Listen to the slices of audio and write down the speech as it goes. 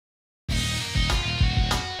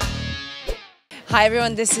Hi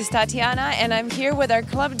everyone, this is Tatiana and I'm here with our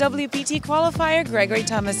Club WPT qualifier, Gregory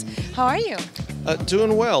Thomas. How are you?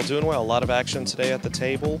 Doing well, doing well. A lot of action today at the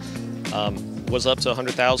table. Was up to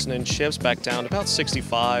 100,000 in chips, back down to about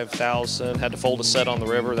 65,000. Had to fold a set on the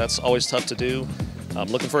river. That's always tough to do.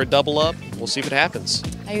 Looking for a double up. We'll see if it happens.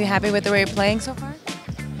 Are you happy with the way you're playing so far?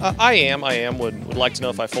 I am. Would like to know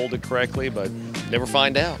if I folded correctly, but never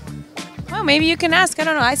find out. Well, maybe you can ask. I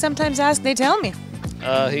don't know. I sometimes ask, they tell me.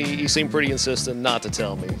 He seemed pretty insistent not to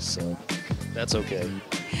tell me, so that's okay.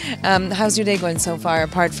 How's your day going so far,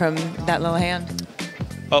 apart from that little hand?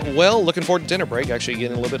 Well, looking forward to dinner break. Actually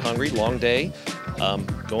getting a little bit hungry. Long day.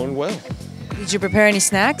 Going well. Did you prepare any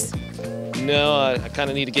snacks? No, I kind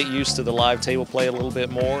of need to get used to the live table play a little bit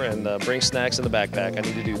more and bring snacks in the backpack. I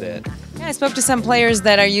need to do that. Yeah, I spoke to some players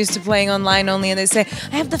that are used to playing online only, and they say,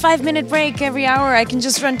 I have the 5-minute break every hour. I can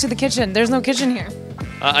just run to the kitchen. There's no kitchen here.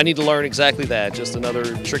 I need to learn exactly that. Just another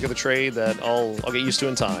trick of the trade that I'll get used to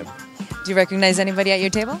in time. Do you recognize anybody at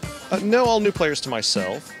your table? No, all new players to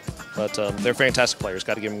myself, but they're fantastic players.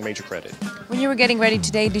 Got to give them major credit. When you were getting ready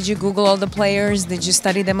today, did you Google all the players? Did you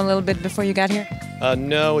study them a little bit before you got here?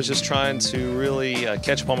 No, I was just trying to really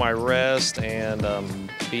catch up on my rest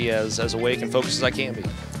and be as awake and focused as I can be.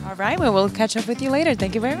 All right, well, we'll catch up with you later.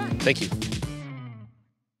 Thank you very much. Thank you.